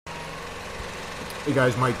Hey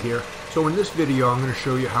guys, Mike here. So in this video I'm going to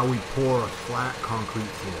show you how we pour a flat concrete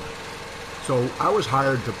floor. So I was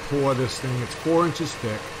hired to pour this thing. It's 4 inches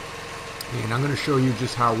thick, and I'm going to show you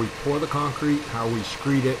just how we pour the concrete, how we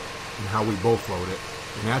screed it, and how we both load it.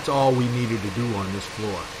 And that's all we needed to do on this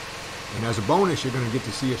floor. And as a bonus, you're going to get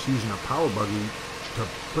to see us using a power buggy to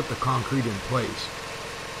put the concrete in place.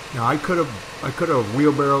 Now I could have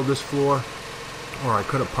wheelbarrowed this floor, or I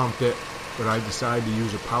could have pumped it, but I decided to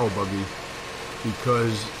use a power buggy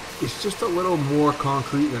because it's just a little more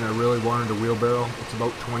concrete than I really wanted to wheelbarrow. It's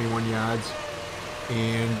about 21 yards,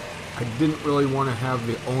 and I didn't really want to have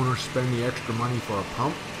the owner spend the extra money for a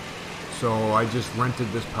pump, so I just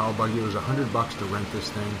rented this power buggy. It was $100 to rent this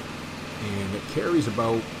thing, and it carries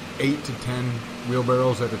about 8 to 10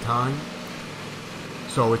 wheelbarrows at a time,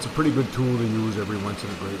 so it's a pretty good tool to use every once in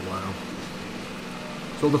a great while.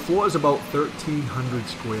 So the floor is about 1,300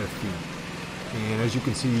 square feet, and as you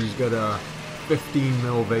can see, he's got a 15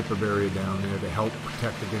 mil vapor barrier down there to help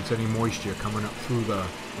protect against any moisture coming up through the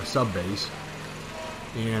sub base.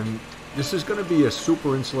 And this is going to be a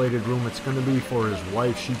super insulated room. It's going to be for his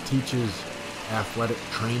wife. She teaches athletic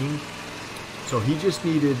training, so he just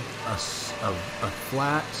needed a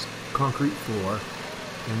flat concrete floor,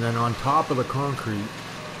 and then on top of the concrete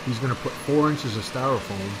he's going to put 4 inches of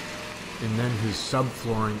styrofoam and then his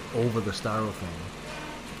subflooring over the styrofoam.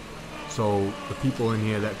 So the people in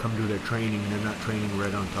here that come do their training, they're not training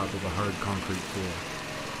right on top of a hard concrete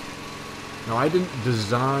floor. Now I didn't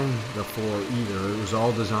design the floor either. It was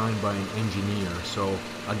all designed by an engineer. So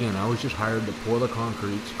again, I was just hired to pour the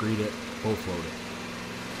concrete, screed it, both load it.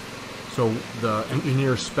 So the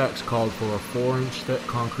engineer specs called for a 4-inch thick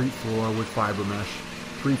concrete floor with fiber mesh,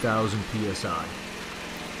 3,000 PSI.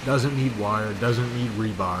 Doesn't need wire, doesn't need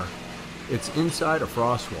rebar. It's inside a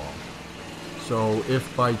frost wall. So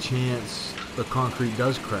if by chance the concrete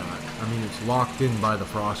does crack, I mean, it's locked in by the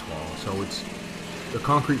frost wall, so the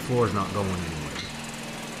concrete floor is not going anywhere.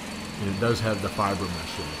 And it does have the fiber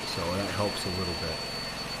mesh in it, so that helps a little bit.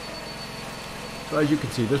 So as you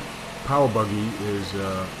can see, this power buggy is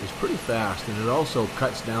pretty fast, and it also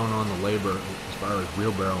cuts down on the labor as far as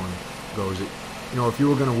wheelbarrowing goes. You know, if you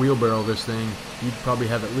were going to wheelbarrow this thing, you'd probably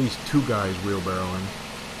have at least 2 guys wheelbarrowing.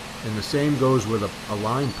 And the same goes with a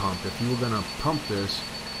line pump. If you were going to pump this,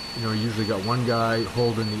 you know, you usually got one guy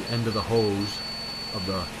holding the end of the hose of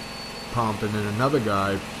the pump and then another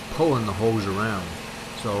guy pulling the hose around.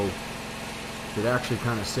 So it actually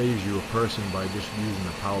kind of saves you a person by just using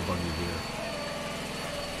the power buggy here.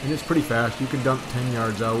 And it's pretty fast. You can dump 10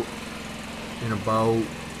 yards out in about,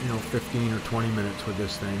 15 or 20 minutes with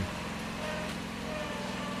this thing.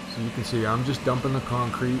 So you can see I'm just dumping the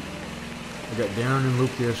concrete. I got Darren and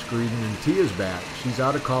Luke there screeding, and Tia's back. She's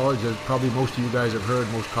out of college. As probably most of you guys have heard,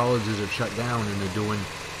 most colleges have shut down and they're doing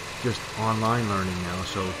just online learning now.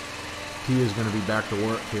 So Tia's going to be back to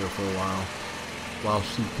work here for a while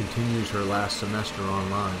she continues her last semester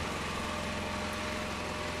online.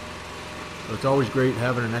 So it's always great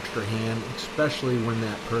having an extra hand, especially when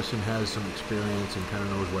that person has some experience and kind of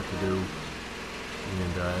knows what to do.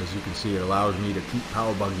 And as you can see, it allows me to keep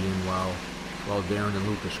power buggy in while Darren and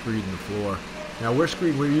Luke are screeding the floor. Now we're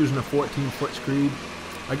using a 14-foot screed.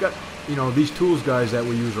 I got, these tools, guys, that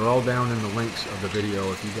we use are all down in the links of the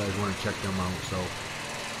video if you guys want to check them out. So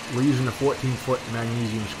we're using a 14-foot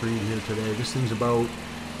magnesium screed here today. This thing's about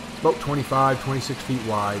 25, 26 feet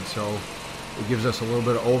wide, so it gives us a little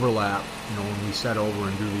bit of overlap, when we set over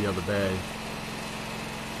and do the other bay.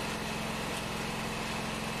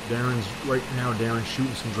 Darren's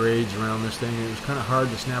shooting some grades around this thing. It was kind of hard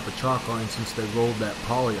to snap a chalk line since they rolled that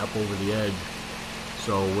poly up over the edge.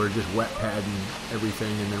 So we're just wet padding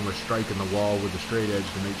everything, and then we're striking the wall with the straight edge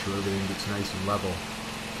to make sure everything gets nice and level.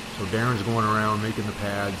 So Darren's going around making the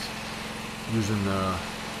pads using the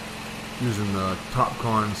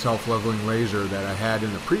TopCon self-leveling laser that I had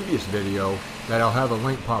in the previous video that I'll have a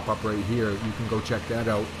link pop up right here. You can go check that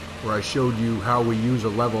out, where I showed you how we use a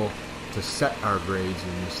level to set our grades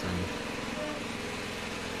in this thing.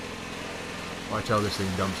 Watch how this thing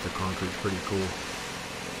dumps the concrete. Pretty cool.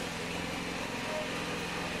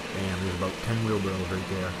 And there's about 10 wheelbarrows right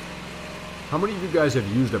there. How many of you guys have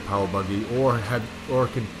used a power buggy or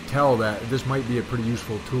can tell that this might be a pretty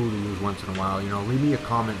useful tool to use once in a while? Leave me a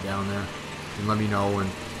comment down there and let me know. And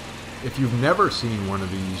if you've never seen one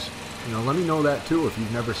of these, let me know that too, if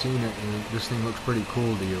you've never seen it and this thing looks pretty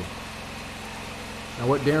cool to you. Now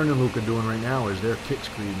what Darren and Luke are doing right now is they're kick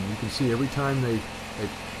screeding. You can see every time they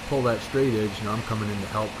pull that straight edge, I'm coming in to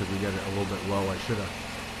help because we got it a little bit low. I should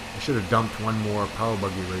have dumped one more power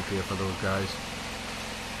buggy right there for those guys.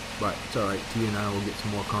 But it's alright, Tia and I will get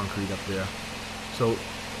some more concrete up there. So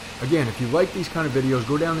again, if you like these kind of videos,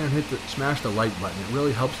 go down there and smash the like button. It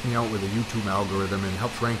really helps me out with the YouTube algorithm and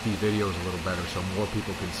helps rank these videos a little better so more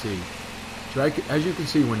people can see. So as you can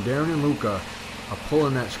see, when Darren and Luca are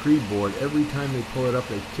pulling that screed board, every time they pull it up,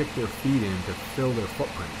 they kick their feet in to fill their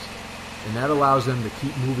footprints. And that allows them to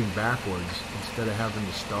keep moving backwards instead of having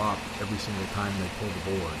to stop every single time they pull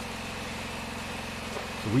the board.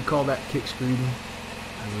 So we call that kick screeding.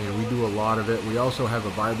 And we do a lot of it. We also have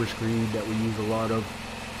a vibra screed that we use a lot of.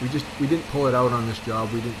 We didn't pull it out on this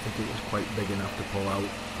job. We didn't think it was quite big enough to pull out.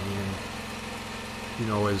 And you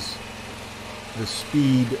know, as the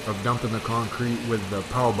speed of dumping the concrete with the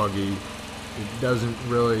power buggy, it doesn't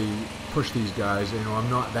really push these guys. You know, I'm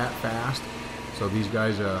not that fast, so these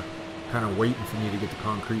guys are kind of waiting for me to get the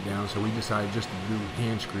concrete down. So we decided just to do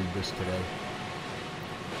hand screed this today.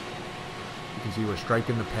 You can see we're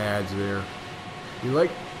striking the pads there. We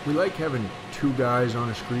like having two guys on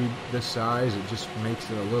a screed this size. It just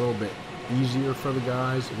makes it a little bit easier for the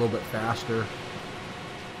guys, a little bit faster,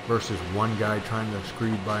 versus one guy trying to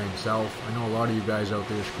screed by himself. I know a lot of you guys out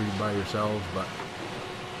there screed by yourselves, but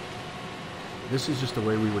this is just the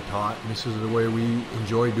way we were taught, and this is the way we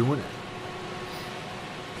enjoy doing it.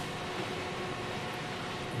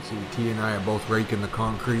 You see, T and I are both raking the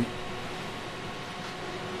concrete.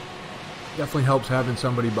 Definitely helps having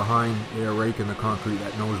somebody behind there raking the concrete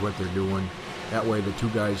that knows what they're doing. That way the two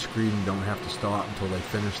guys screeding don't have to stop until they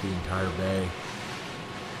finish the entire bay.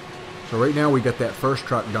 So right now we got that first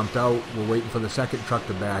truck dumped out. We're waiting for the second truck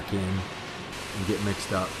to back in and get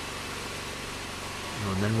mixed up. You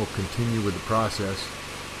know, and then we'll continue with the process.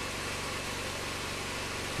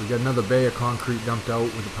 We got another bay of concrete dumped out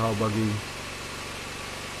with the power buggy.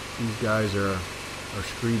 These guys are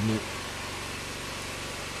screeding it.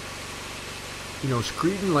 You know,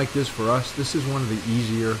 screeding like this for us, this is one of the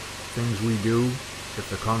easier things we do if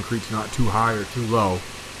the concrete's not too high or too low.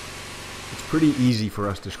 It's pretty easy for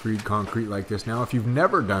us to screed concrete like this. Now, if you've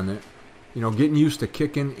never done it, you know, getting used to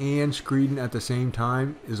kicking and screeding at the same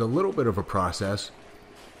time is a little bit of a process.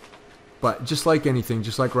 But just like anything,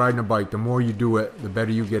 just like riding a bike, the more you do it, the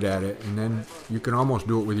better you get at it. And then you can almost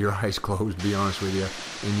do it with your eyes closed, to be honest with you.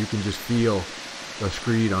 And you can just feel the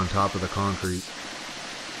screed on top of the concrete.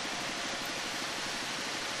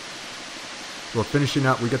 We're finishing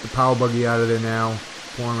up. We got the power buggy out of there now,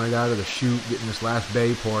 pouring right out of the chute, getting this last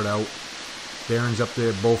bay poured out. Darren's up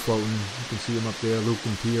there bull floating. You can see him up there. Luke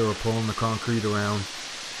and Tia are pulling the concrete around.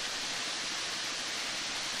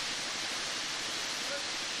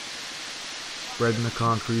 Spreading the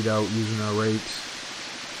concrete out using our rakes.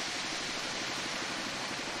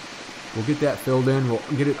 We'll get that filled in. We'll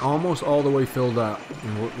get it almost all the way filled up,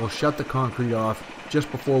 and we'll shut the concrete off just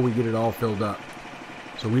before we get it all filled up.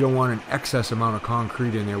 So we don't want an excess amount of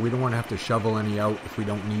concrete in there. We don't want to have to shovel any out if we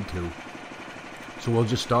don't need to. So we'll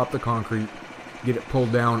just stop the concrete, get it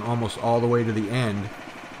pulled down almost all the way to the end,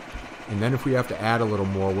 and then if we have to add a little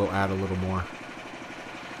more, we'll add a little more.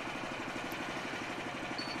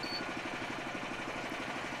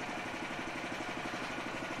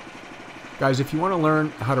 Guys, if you want to learn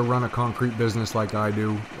how to run a concrete business like I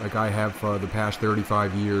do, like I have for the past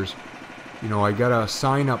 35 years, you know, I got a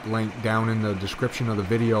sign up link down in the description of the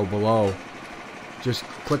video below. Just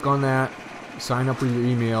click on that, sign up with your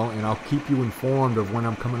email, and I'll keep you informed of when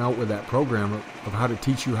I'm coming out with that program of how to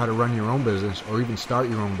teach you how to run your own business or even start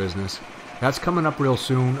your own business. That's coming up real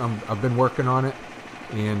soon. I've been working on it,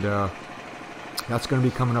 and that's going to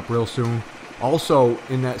be coming up real soon. Also,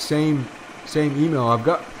 in that same email, I've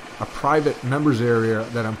got a private members area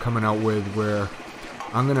that I'm coming out with where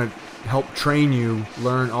I'm going to help train you,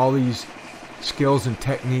 learn all these skills and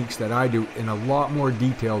techniques that I do in a lot more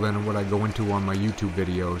detail than what I go into on my YouTube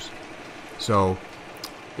videos. So,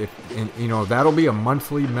 you know, that'll be a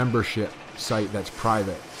monthly membership site that's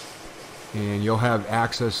private, and you'll have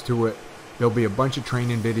access to it. There'll be a bunch of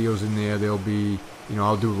training videos in there. There'll be, you know,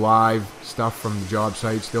 I'll do live stuff from the job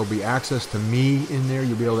sites. There'll be access to me in there.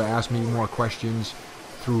 You'll be able to ask me more questions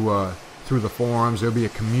through the forums. There'll be a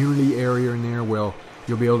community area in there where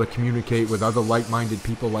you'll be able to communicate with other like-minded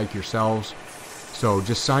people like yourselves. So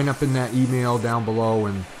just sign up in that email down below,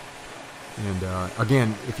 and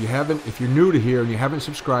again, if you're new to here and you haven't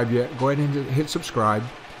subscribed yet, go ahead and hit subscribe.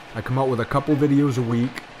 I come out with a couple videos a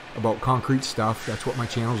week about concrete stuff. That's what my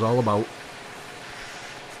channel's all about.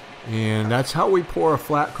 And that's how we pour a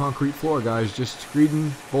flat concrete floor, guys. Just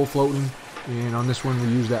screeding, bull floating, and on this one we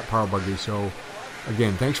use that power buggy. So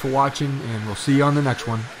again, thanks for watching, and we'll see you on the next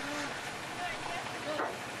one.